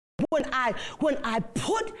when I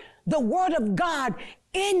put the word of God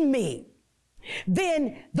in me,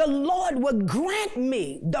 then the Lord will grant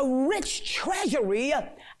me the rich treasury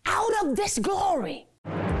out of this glory.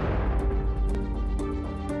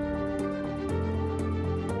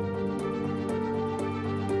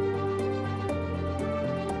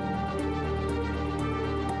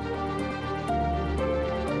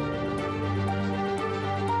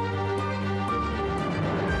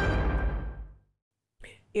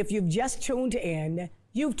 If you've just tuned in,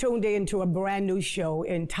 you've tuned in to a brand new show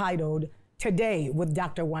entitled Today with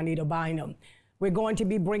Dr. Juanita Bynum. We're going to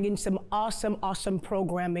be bringing some awesome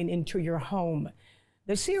programming into your home.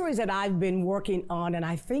 The series that I've been working on, and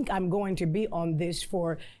I think I'm going to be on this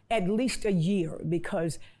for at least a year,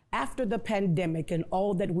 because after the pandemic and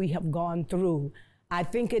all that we have gone through, I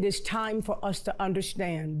think it is time for us to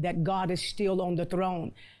understand that God is still on the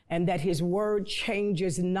throne and that his word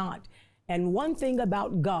changes not. And one thing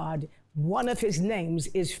about God, one of his names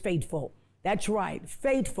is faithful. That's right,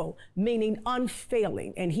 faithful, meaning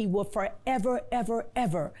unfailing. And he will forever,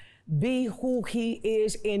 ever be who he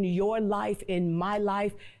is in your life, in my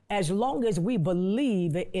life, as long as we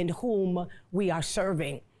believe in whom we are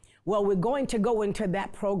serving. Well, we're going to go into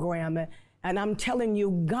that program, and I'm telling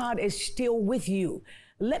you, God is still with you.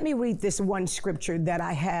 Let me read this one scripture that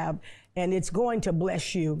I have, and it's going to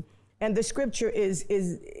bless you. And the scripture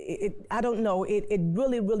I don't know, it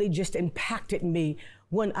really just impacted me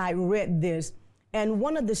when I read this. And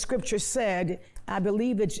one of the scriptures said, I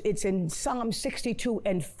believe it's in Psalm 62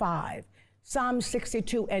 and 5. Psalm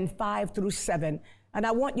 62 and 5 through 7. And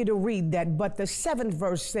I want you to read that. But the 7th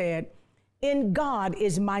verse said, "In God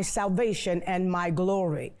is my salvation and my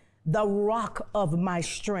glory, the rock of my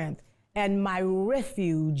strength, and my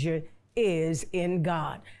refuge is in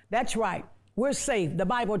God." That's right. We're safe. The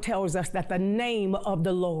Bible tells us that the name of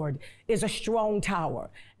the Lord is a strong tower,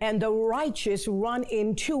 and the righteous run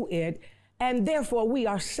into it, and therefore we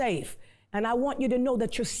are safe. And I want you to know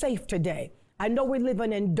that you're safe today. I know we're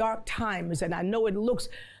living in dark times, and I know it looks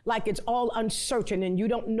like it's all uncertain and you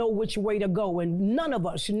don't know which way to go, and none of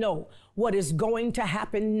us know what is going to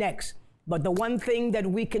happen next. But the one thing that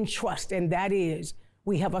we can trust, and that is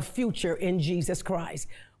we have a future in Jesus Christ.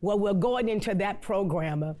 Well, we're going into that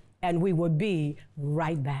program, and we will be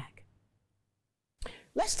right back.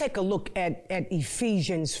 Let's take a look at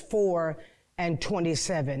Ephesians 4 and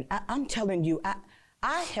 27. I'm telling you,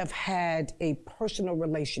 I have had a personal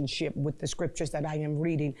relationship with the scriptures that I am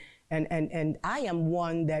reading, and I am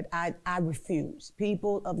one that I refuse.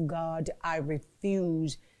 People of God, I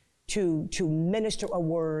refuse to minister a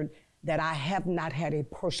word that I have not had a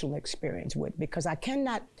personal experience with, because I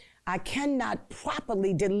cannot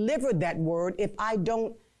properly deliver that word if I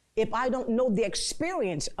don't know the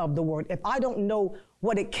experience of the word. If I don't know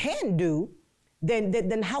what it can do,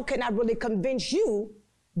 then how can I really convince you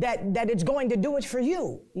that it's going to do it for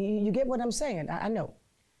you? You get what I'm saying? I know.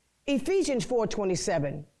 Ephesians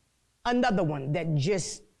 4:27, another one that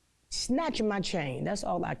just snatched my chain. That's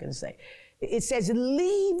all I can say. It says,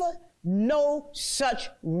 "Leave no such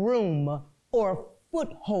room or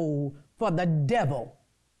foothold for the devil.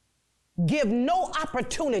 Give no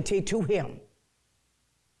opportunity to him."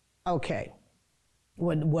 Okay.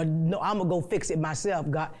 Well, no, I'm going to go fix it myself,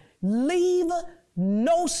 God. Leave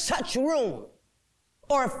no such room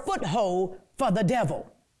or foothold for the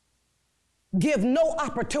devil. Give no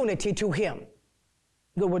opportunity to him.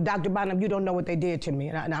 Good. Well, Dr. Bynum, you don't know what they did to me,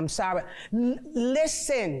 and I'm sorry.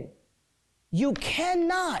 Listen, you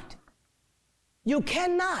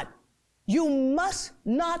must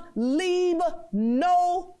not leave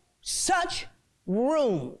no such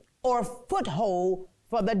room or foothold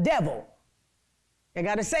for the devil. You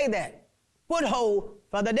got to say that. Foothold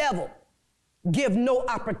for the devil. Give no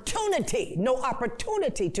opportunity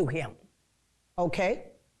to him.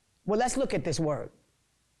 Okay? Well, let's look at this word.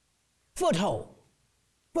 Foothold.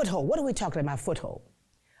 Foothold. What are we talking about, foothold?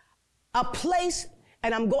 A place,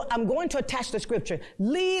 and I'm going to attach the scripture.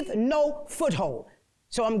 Leave no foothold.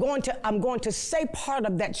 So I'm going to say part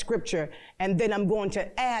of that scripture, and then I'm going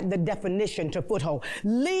to add the definition to foothold.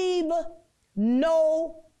 Leave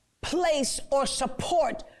no place or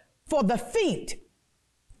support for the feet,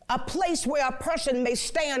 a place where a person may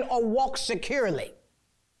stand or walk securely.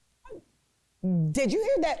 Did you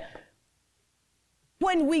hear that?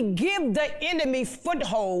 When we give the enemy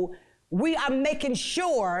foothold, we are making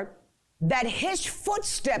sure that his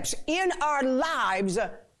footsteps in our lives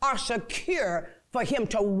are secure for him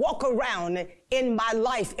to walk around in my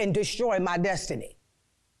life and destroy my destiny.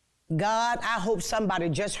 God, I hope somebody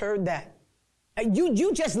just heard that.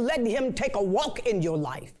 You just let him take a walk in your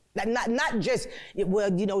life. Not just,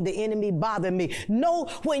 well, the enemy bothered me. No,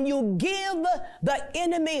 when you give the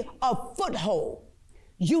enemy a foothold,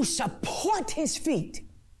 you support his feet.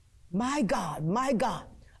 My God, my God.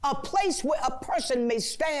 A place where a person may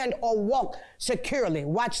stand or walk securely.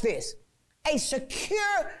 Watch this. A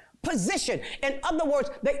secure position. In other words,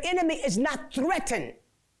 the enemy is not threatened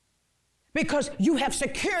because you have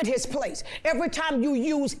secured his place. Every time you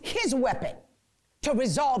use his weapon to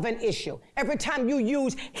resolve an issue, every time you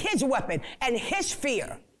use his weapon and his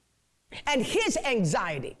fear and his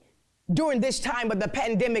anxiety during this time of the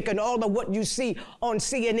pandemic and all of what you see on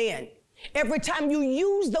CNN, every time you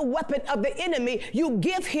use the weapon of the enemy, you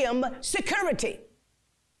give him security.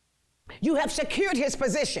 You have secured his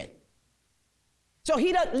position. So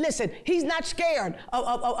he doesn't, listen, he's not scared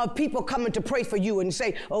of people coming to pray for you and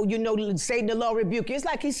say, oh, Satan, the Lord rebuke you. It's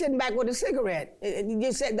like he's sitting back with a cigarette. And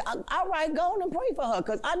you said, all right, go on and pray for her,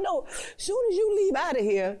 because I know as soon as you leave out of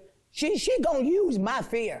here, she going to use my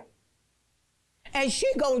fear. And she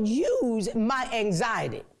going to use my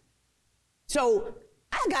anxiety. So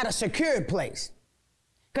I got a secured place.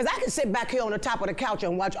 Because I can sit back here on the top of the couch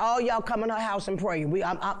and watch all y'all come in her house and pray.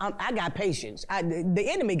 I got patience. The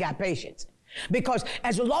enemy got patience. Because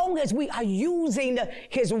as long as we are using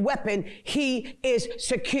his weapon, he is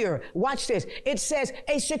secure. Watch this. It says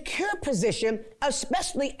a secure position,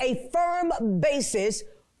 especially a firm basis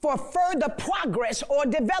for further progress or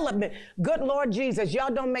development. Good Lord Jesus,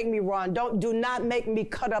 y'all don't make me run. Do not make me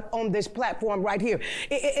cut up on this platform right here.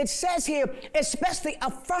 It says here, especially a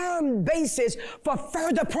firm basis for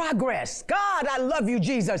further progress. God, I love you,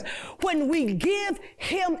 Jesus. When we give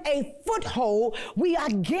him a foothold, we are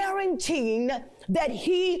guaranteeing that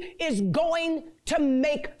he is going to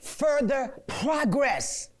make further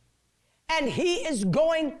progress. And he is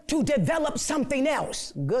going to develop something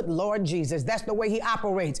else. Good Lord Jesus, that's the way he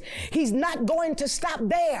operates. He's not going to stop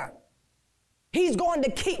there. He's going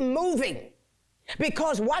to keep moving.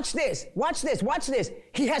 Because watch this.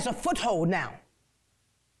 He has a foothold now.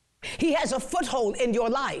 He has a foothold in your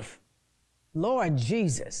life. Lord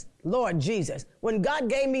Jesus. When God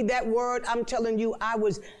gave me that word, I'm telling you, I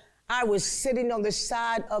was sitting on the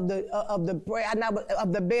side of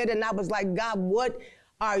the bed, and I was like, God, what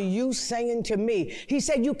are you saying to me? He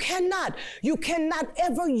said, you cannot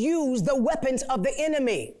ever use the weapons of the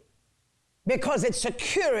enemy because it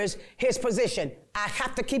secures his position. I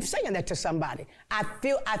have to keep saying that to somebody. I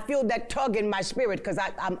feel that tug in my spirit because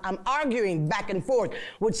I'm arguing back and forth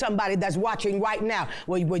with somebody that's watching right now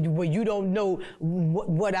where you don't know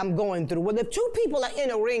what I'm going through. Well, if two people are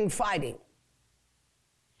in a ring fighting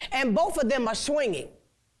and both of them are swinging,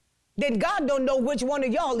 then God don't know which one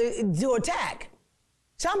of y'all to attack.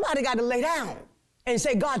 Somebody got to lay down and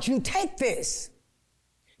say, God, you take this.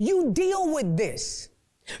 You deal with this.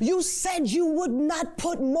 You said you would not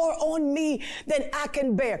put more on me than I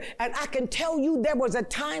can bear. And I can tell you there was a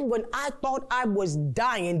time when I thought I was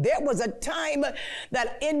dying. There was a time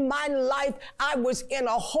that in my life I was in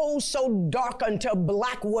a hole so dark until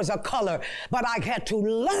black was a color. But I had to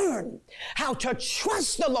learn how to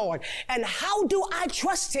trust the Lord. And how do I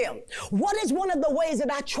trust him? What is one of the ways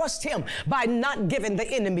that I trust him? By not giving the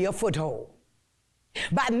enemy a foothold.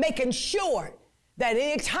 By making sure that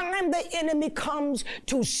anytime the enemy comes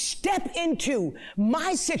to step into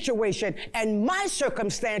my situation and my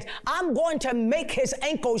circumstance, I'm going to make his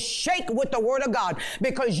ankles shake with the word of God,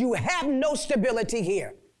 because you have no stability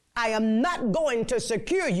here. I am not going to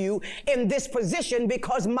secure you in this position,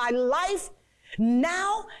 because my life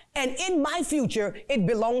now and in my future, it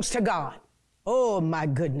belongs to God. Oh my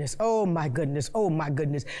goodness. Oh my goodness. Oh my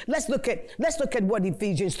goodness. Let's look at what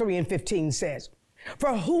Ephesians 3:15 says.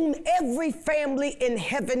 For whom every family in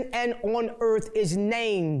heaven and on earth is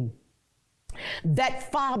named,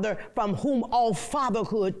 that Father from whom all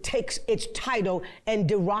fatherhood takes its title and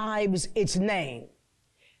derives its name.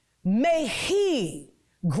 May he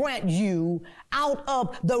grant you out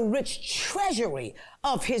of the rich treasury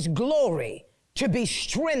of his glory to be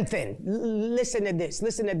strengthened. Listen to this.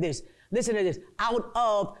 Out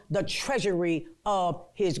of the treasury of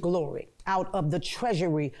his glory. Out of the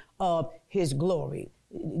treasury of his glory.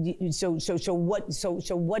 So what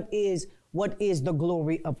is the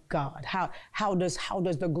glory of God? How does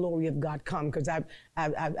the glory of God come? Because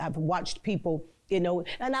I've watched people,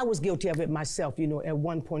 and I was guilty of it myself, at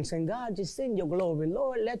one point saying, God, just send your glory.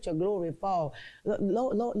 Lord, let your glory fall.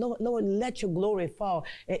 Lord, let your glory fall.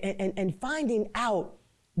 And finding out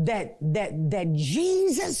that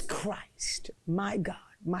Jesus Christ, my God,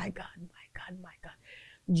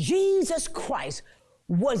 Jesus Christ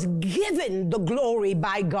was given the glory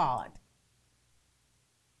by God.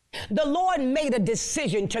 The Lord made a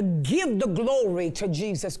decision to give the glory to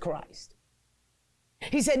Jesus Christ.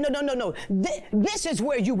 He said, no. This is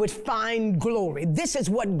where you would find glory. This is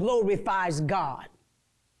what glorifies God.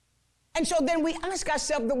 And so then we ask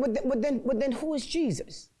ourselves, then who is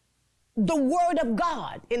Jesus? The Word of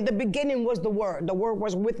God. In the beginning was the Word. The Word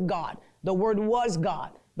was with God. The Word was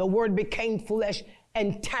God. The Word became flesh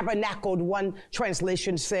and tabernacled, one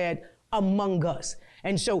translation said, among us.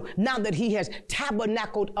 And so now that he has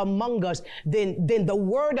tabernacled among us, then the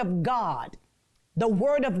Word of God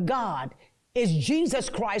is Jesus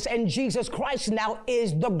Christ, and Jesus Christ now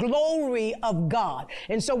is the glory of God.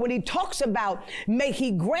 And so when he talks about, may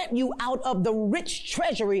he grant you out of the rich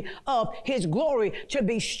treasury of his glory to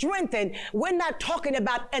be strengthened, we're not talking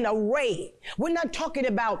about an array. We're not talking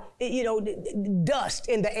about, dust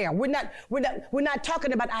in the air. We're not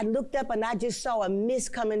talking about, I looked up and I just saw a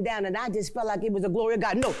mist coming down and I just felt like it was the glory of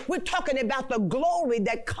God. No, we're talking about the glory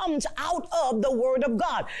that comes out of the Word of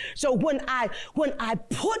God. So when I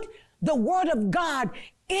put the Word of God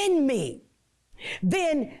in me,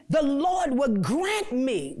 then the Lord will grant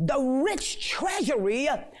me the rich treasury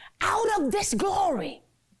out of this glory.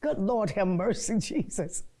 Good Lord, have mercy,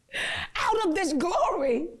 Jesus. Out of this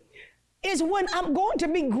glory is when I'm going to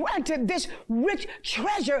be granted this rich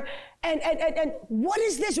treasure. And what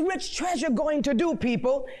is this rich treasure going to do,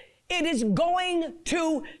 people? It is going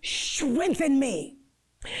to strengthen me.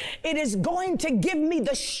 It is going to give me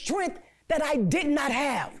the strength that I did not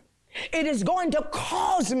have. It is going to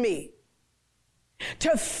cause me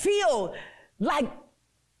to feel like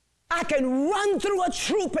I can run through a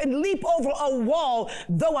troop and leap over a wall,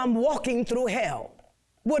 though I'm walking through hell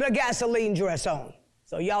with a gasoline dress on.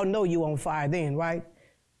 So y'all know you on fire then, right?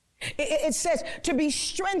 It says to be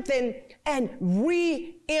strengthened and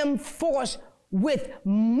reinforced with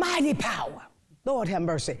mighty power. Lord have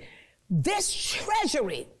mercy. This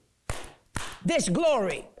treasury, this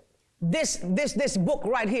glory, this book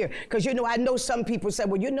right here, because I know some people say,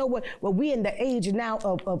 well, you know what? Well, we in the age now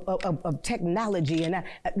of technology, and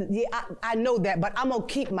I know that, but I'm gonna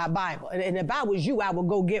keep my Bible. And if I was you, I would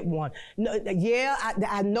go get one. No,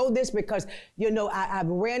 I know this because I've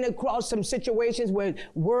ran across some situations where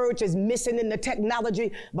words is missing in the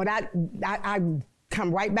technology, but I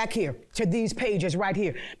come right back here to these pages right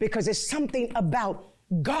here because it's something about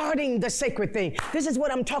guarding the sacred thing. This is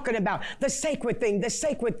what I'm talking about. The sacred thing, the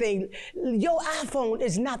sacred thing. Your iPhone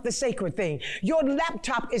is not the sacred thing. Your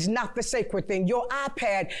laptop is not the sacred thing. Your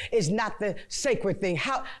iPad is not the sacred thing.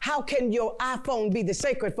 How can your iPhone be the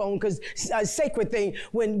sacred phone? Because sacred thing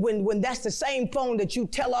when that's the same phone that you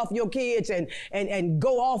tell off your kids and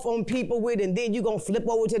go off on people with, and then you're going to flip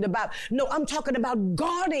over to the Bible. No, I'm talking about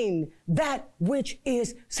guarding that which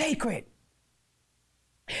is sacred.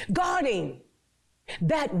 Guarding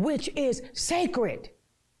that which is sacred.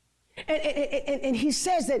 And he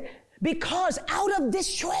says that because out of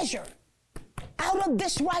this treasure, out of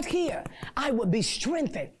this right here, I will be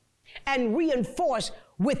strengthened and reinforced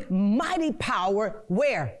with mighty power.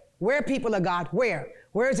 Where? Where, people of God? Where?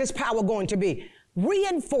 Where is this power going to be?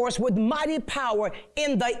 Reinforced with mighty power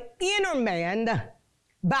in the inner man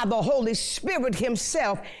by the Holy Spirit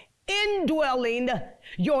himself, indwelling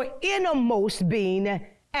your innermost being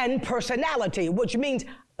and personality, which means,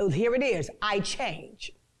 here it is, I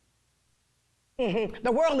change. The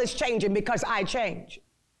world is changing because I change.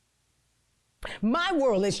 My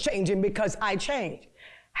world is changing because I change.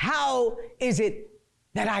 How is it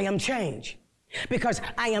that I am changed? Because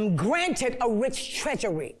I am granted a rich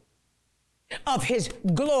treasury of his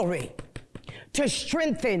glory to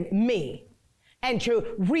strengthen me and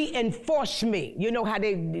to reinforce me. You know how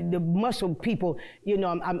the muscle people,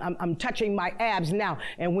 I'm touching my abs now.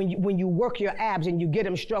 And when you work your abs and you get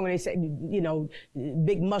them strong, and they say,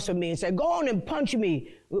 big muscle men say, go on and punch me.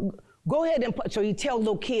 Go ahead and punch. So he tell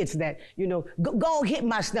little kids that, go on, hit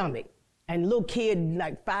my stomach. And little kid,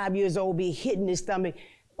 like 5 years old, be hitting his stomach.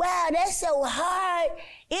 Wow, that's so hard.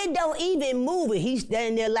 It don't even move it. He's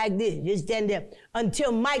standing there like this, just standing there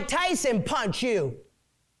until Mike Tyson punch you.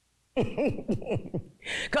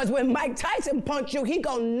 Because when Mike Tyson punch you, he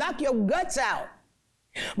gonna knock your guts out.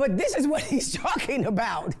 But this is what he's talking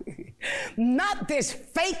about. Not this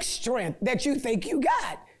fake strength that you think you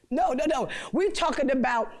got. No. We're talking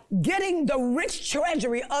about getting the rich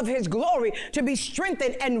treasury of his glory to be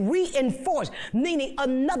strengthened and reinforced, meaning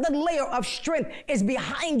another layer of strength is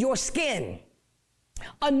behind your skin.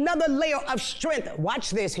 Another layer of strength,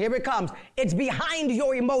 watch this, here it comes. It's behind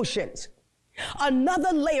your emotions.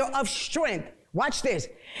 Another layer of strength, watch this,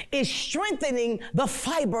 is strengthening the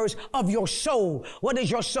fibers of your soul. What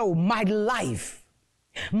is your soul? My life.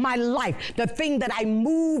 my life, the thing that I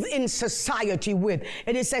move in society with.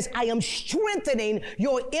 And it says, I am strengthening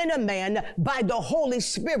your inner man by the Holy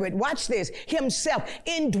Spirit. Watch this. Himself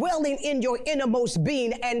indwelling in your innermost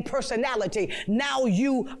being and personality. Now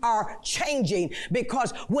you are changing,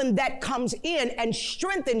 because when that comes in and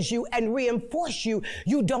strengthens you and reinforces you,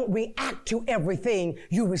 you don't react to everything.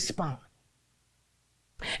 You respond.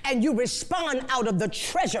 And you respond out of the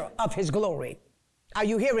treasure of his glory. Are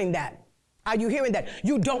you hearing that? Are you hearing that?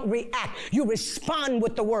 You don't react. You respond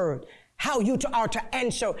with the word. How you are to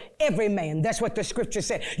answer every man. That's what the scripture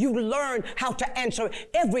said. You learn how to answer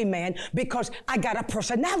every man, because I got a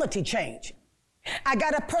personality change. I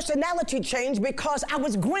got a personality change because I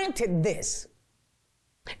was granted this.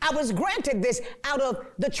 I was granted this out of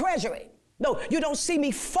the treasury. No, you don't see me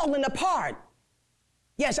falling apart.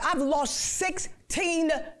 Yes, I've lost 16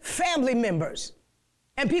 family members.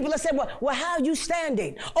 And people have said, well, how are you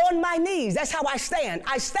standing? On my knees. That's how I stand.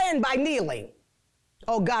 I stand by kneeling.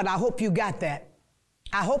 Oh, God, I hope you got that.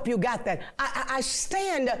 I hope you got that. I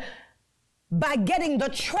stand by getting the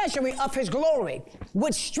treasury of his glory,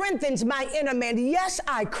 which strengthens my inner man. Yes,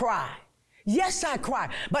 I cry. Yes, I cry.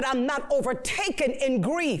 But I'm not overtaken in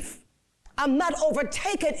grief. I'm not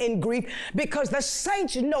overtaken in grief, because the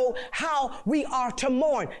saints know how we are to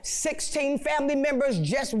mourn. 16 family members,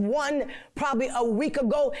 just one probably a week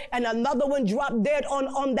ago, and another one dropped dead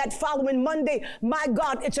on that following Monday. My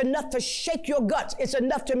God, it's enough to shake your guts. It's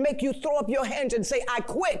enough to make you throw up your hands and say, I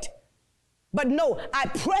quit. But no, I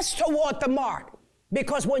press toward the mark,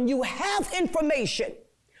 because when you have information,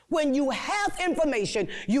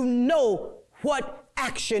 you know what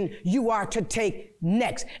action you are to take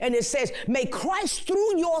next. And it says, may Christ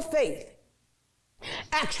through your faith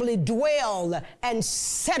actually dwell and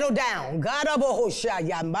settle down. God,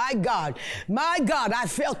 my God, I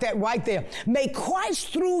felt that right there. May Christ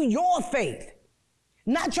through your faith,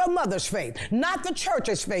 not your mother's faith, not the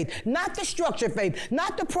church's faith, not the structure faith,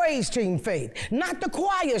 not the praise team faith, not the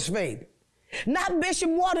choir's faith, not Bishop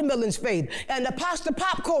Watermelon's faith and Apostle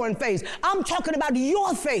Popcorn faith. I'm talking about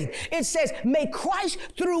your faith. It says, may Christ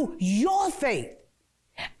through your faith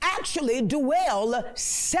actually dwell,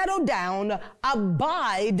 settle down,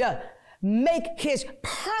 abide, make his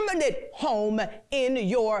permanent home in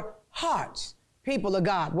your hearts. People of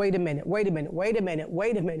God, wait a minute.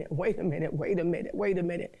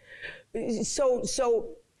 So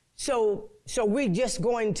we're just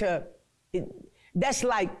going to, that's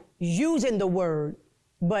like using the word,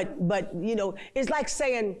 but you know, it's like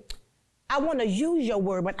saying, I want to use your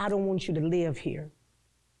word, but I don't want you to live here.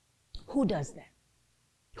 Who does that?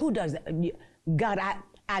 Who does that? God,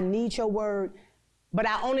 I need your word, but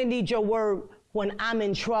I only need your word when I'm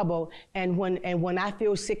in trouble, and when I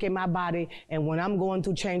feel sick in my body, and when I'm going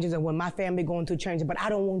through changes, and when my family going through changes. But I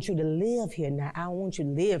don't want you to live here now. I don't want you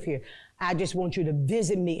to live here. I just want you to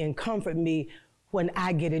visit me and comfort me when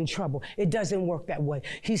I get in trouble. It doesn't work that way.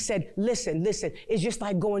 He said, listen, it's just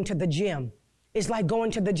like going to the gym. It's like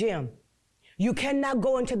going to the gym. You cannot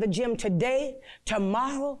go into the gym today,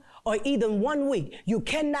 tomorrow, or even 1 week. You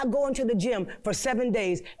cannot go into the gym for 7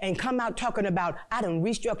 days and come out talking about, I done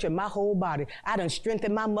restructured my whole body. I done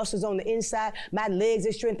strengthened my muscles on the inside. My legs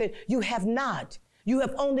are strengthened. You have not. You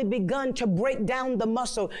have only begun to break down the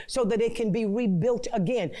muscle so that it can be rebuilt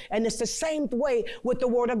again. And it's the same way with the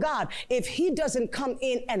word of God. If he doesn't come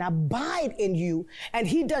in and abide in you, and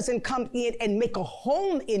he doesn't come in and make a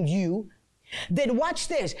home in you, then watch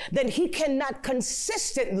this, then he cannot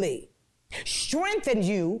consistently strengthen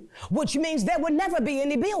you, which means there will never be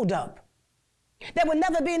any buildup. There will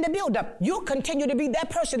never be any buildup. You'll continue to be that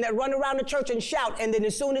person that run around the church and shout, and then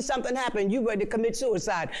as soon as something happens, you're ready to commit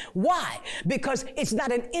suicide. Why? Because it's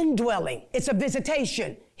not an indwelling. It's a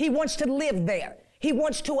visitation. He wants to live there. He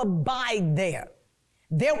wants to abide there.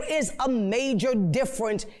 There is a major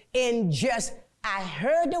difference in just, I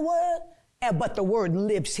heard the word, but the word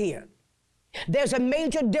lives here. There's a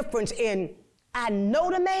major difference in, I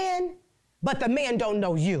know the man, but the man don't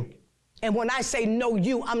know you. And when I say know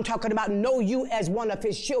you, I'm talking about know you as one of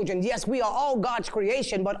his children. Yes, we are all God's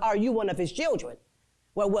creation, but are you one of his children?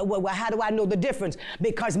 Well, how do I know the difference?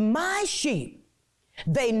 Because my sheep,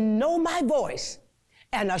 they know my voice,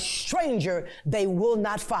 and a stranger they will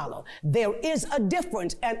not follow. There is a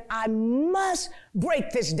difference, and I must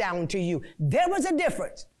break this down to you. There is a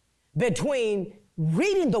difference between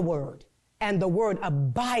reading the word and the word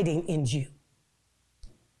abiding in you.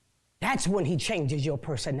 That's when he changes your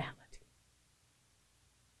personality.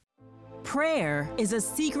 Prayer is a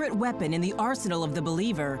secret weapon in the arsenal of the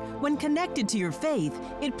believer. When connected to your faith,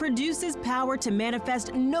 it produces power to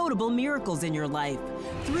manifest notable miracles in your life.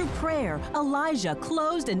 Through prayer, Elijah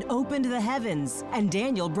closed and opened the heavens, and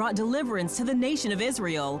Daniel brought deliverance to the nation of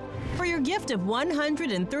Israel. For your gift of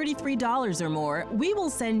 $133 or more, we will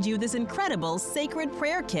send you this incredible sacred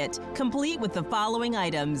prayer kit, complete with the following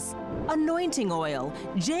items. Anointing oil.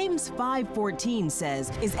 James 5:14 says,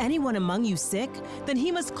 "Is anyone among you sick? Then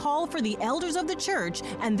he must call for the elders of the church,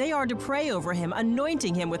 and they are to pray over him,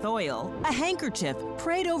 anointing him with oil." A handkerchief,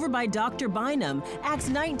 prayed over by Dr. Bynum, Acts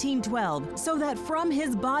 19:12, so that from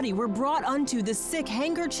his body were brought unto the sick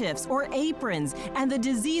handkerchiefs or aprons, and the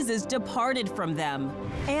diseases departed from them.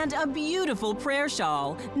 And a beautiful prayer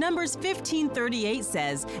shawl. Numbers 15:38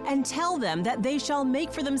 says, "And tell them that they shall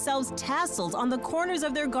make for themselves tassels on the corners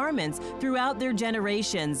of their garments throughout their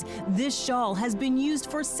generations." This shawl has been used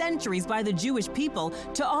for centuries by the Jewish people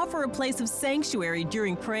to offer a place of sanctuary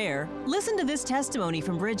during prayer. Listen to this testimony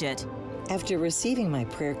from Bridget. After receiving my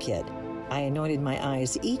prayer kit, I anointed my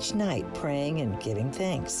eyes each night praying and giving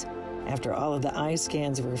thanks. After all of the eye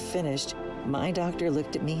scans were finished, my doctor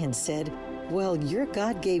looked at me and said, "Well, your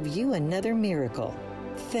God gave you another miracle.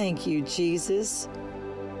 Thank you, Jesus."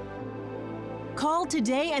 Call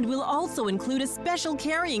today and we'll also include a special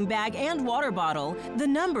carrying bag and water bottle. The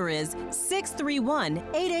number is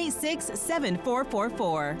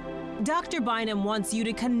 631-886-7444. Dr. Bynum wants you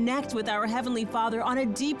to connect with our Heavenly Father on a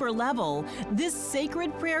deeper level. This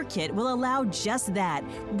sacred prayer kit will allow just that,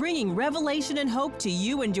 bringing revelation and hope to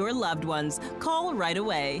you and your loved ones. Call right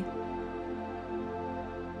away.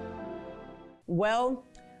 Well,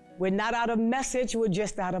 we're not out of message, we're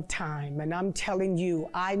just out of time. And I'm telling you,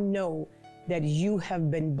 I know that you have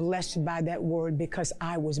been blessed by that word because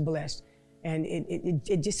I was blessed. And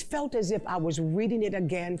it just felt as if I was reading it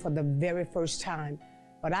again for the very first time.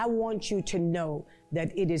 But I want you to know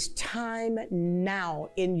that it is time now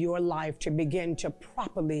in your life to begin to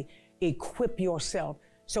properly equip yourself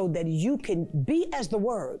so that you can be, as the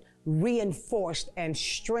word, reinforced and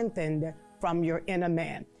strengthened from your inner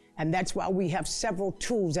man. And that's why we have several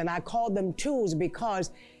tools, and I call them tools because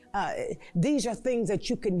these are things that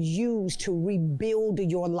you can use to rebuild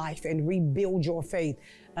your life and rebuild your faith.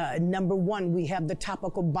 Number one, we have the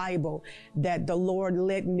topical Bible that the Lord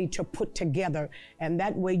led me to put together. And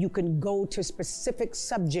that way you can go to specific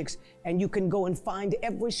subjects and you can go and find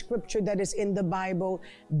every scripture that is in the Bible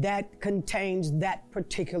that contains that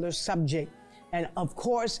particular subject. And of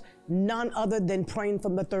course, none other than Praying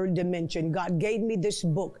from the Third Dimension. God gave me this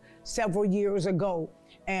book several years ago,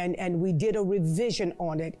 and we did a revision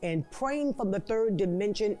on it. And Praying from the Third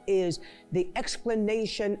Dimension is the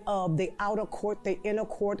explanation of the outer court, the inner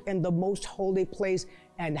court, and the most holy place,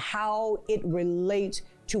 and how it relates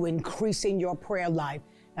to increasing your prayer life.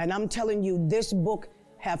 And I'm telling you, this book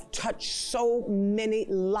have touched so many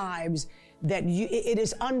lives that it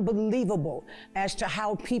is unbelievable as to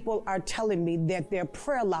how people are telling me that their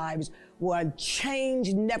prayer lives were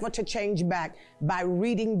changed, never to change back, by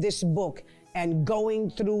reading this book and going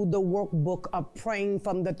through the workbook of Praying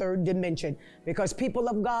from the Third Dimension. Because people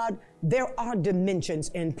of God, there are dimensions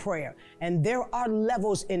in prayer and there are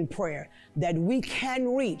levels in prayer that we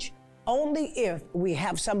can reach only if we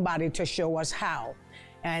have somebody to show us how.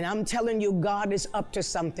 And I'm telling you, God is up to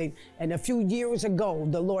something. And a few years ago,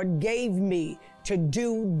 the Lord gave me to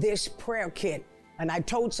do this prayer kit. And I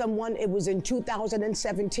told someone it was in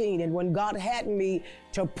 2017. And when God had me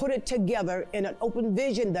to put it together in an open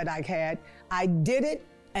vision that I had, I did it.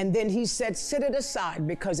 And then he said, sit it aside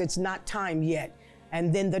because it's not time yet.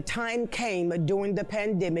 And then the time came during the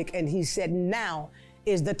pandemic. And he said, now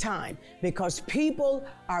is the time, because people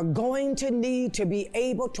are going to need to be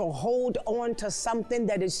able to hold on to something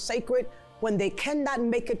that is sacred when they cannot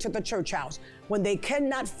make it to the church house, when they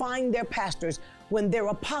cannot find their pastors, when their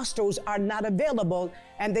apostles are not available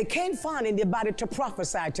and they can't find anybody to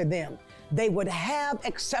prophesy to them. They would have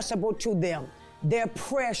accessible to them their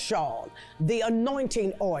prayer shawl, the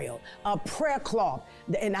anointing oil, a prayer cloth.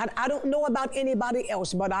 And I don't know about anybody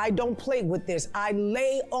else, but I don't play with this. I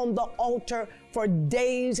lay on the altar for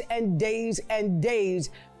days and days and days,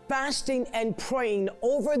 fasting and praying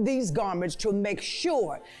over these garments to make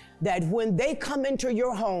sure that when they come into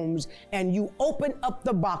your homes and you open up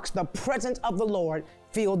the box, the presence of the Lord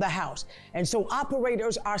fill the house. And so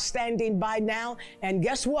operators are standing by now. And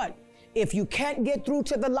guess what? If you can't get through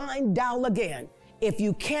to the line, dial again. If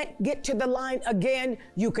you can't get to the line again,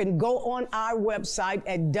 you can go on our website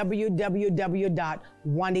at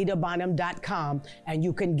www.juanitabynum.com and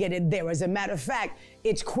you can get it there. As a matter of fact,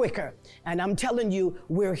 it's quicker. And I'm telling you,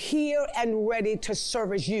 we're here and ready to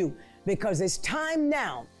service you, because it's time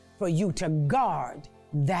now for you to guard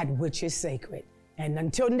that which is sacred. And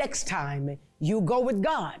until next time, you go with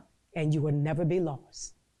God and you will never be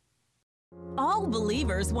lost. All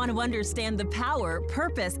believers want to understand the power,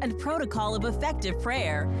 purpose, and protocol of effective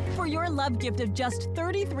prayer. For your love gift of just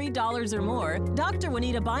 $33 or more, Dr.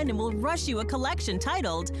 Juanita Bynum will rush you a collection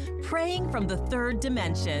titled Praying from the Third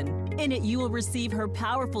Dimension. In it, you will receive her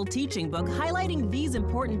powerful teaching book highlighting these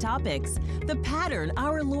important topics: the pattern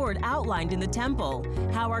our Lord outlined in the temple,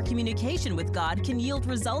 how our communication with God can yield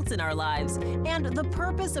results in our lives, and the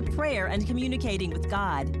purpose of prayer and communicating with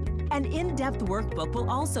God. An in-depth workbook will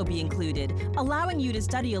also be included, allowing you to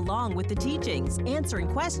study along with the teachings, answering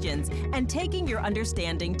questions, and taking your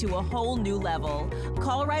understanding to a whole new level.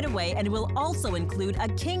 Call right away and we'll also include a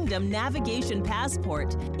Kingdom Navigation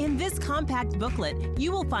Passport. In this compact booklet, you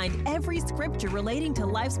will find every scripture relating to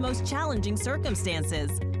life's most challenging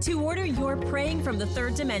circumstances. To order your Praying from the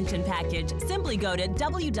Third Dimension package, simply go to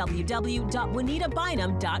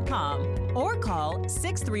www.juanitabynum.com or call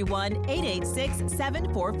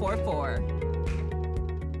 631-886-7444.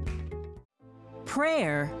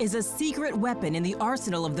 Prayer is a secret weapon in the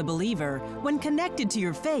arsenal of the believer. When connected to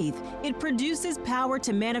your faith, it produces power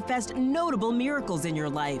to manifest notable miracles in your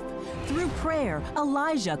life. Through prayer,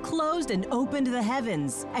 Elijah closed and opened the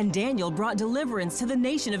heavens, and Daniel brought deliverance to the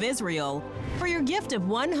nation of Israel. For your gift of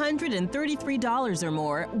 $133 or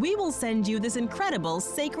more, we will send you this incredible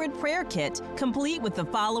sacred prayer kit, complete with the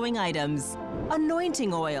following items.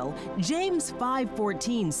 Anointing oil. James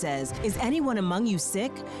 5:14 says, "Is anyone among you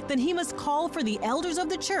sick? Then he must call for the elders of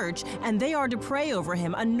the church, and they are to pray over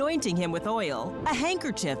him, anointing him with oil." A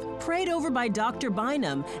handkerchief, prayed over by Dr.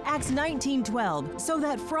 Bynum, Acts 19:12, so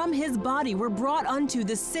that from his body were brought unto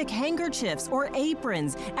the sick handkerchiefs or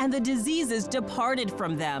aprons, and the diseases departed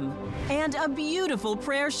from them. And a beautiful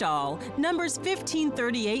prayer shawl. Numbers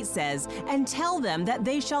 15:38 says, "And tell them that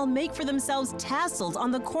they shall make for themselves tassels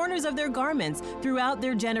on the corners of their garments throughout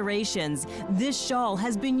their generations." This shawl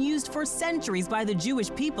has been used for centuries by the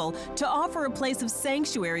Jewish people to offer a place of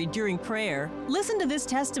sanctuary during prayer. Listen to this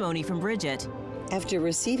testimony from Bridget. After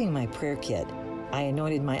receiving my prayer kit, I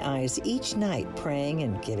anointed my eyes each night praying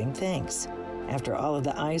and giving thanks. After all of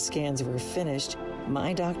the eye scans were finished,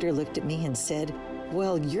 my doctor looked at me and said,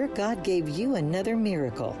 "Well, your God gave you another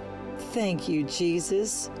miracle. Thank you,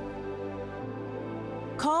 Jesus."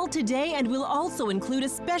 Call today and we'll also include a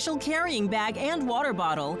special carrying bag and water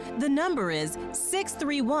bottle. The number is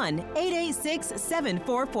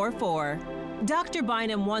 631-886-7444. Dr.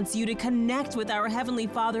 Bynum wants you to connect with our Heavenly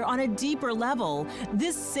Father on a deeper level.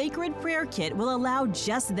 This sacred prayer kit will allow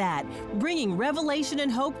just that, bringing revelation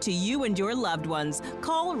and hope to you and your loved ones.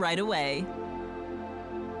 Call right away.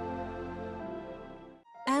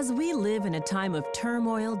 As we live in a time of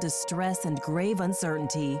turmoil, distress, and grave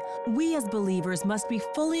uncertainty, we as believers must be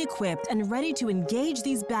fully equipped and ready to engage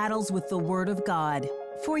these battles with the Word of God.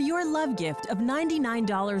 For your love gift of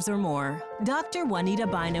 $99 or more, Dr. Juanita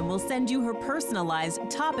Bynum will send you her personalized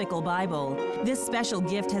topical Bible. This special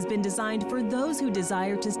gift has been designed for those who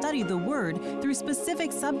desire to study the Word through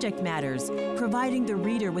specific subject matters, providing the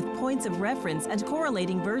reader with points of reference and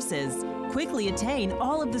correlating verses. Quickly attain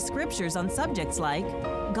all of the scriptures on subjects like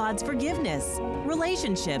God's forgiveness,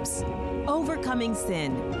 relationships, overcoming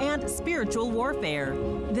sin, and spiritual warfare.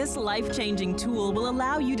 This life-changing tool will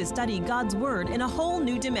allow you to study God's Word in a whole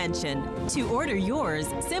new dimension. To order yours,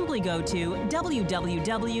 simply go to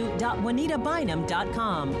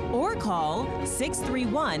www.juanitabynum.com or call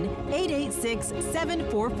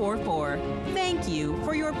 631-886-7444. Thank you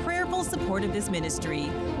for your prayerful support of this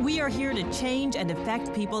ministry. We are here to change and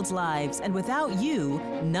affect people's lives, and without you,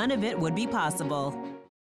 none of it would be possible.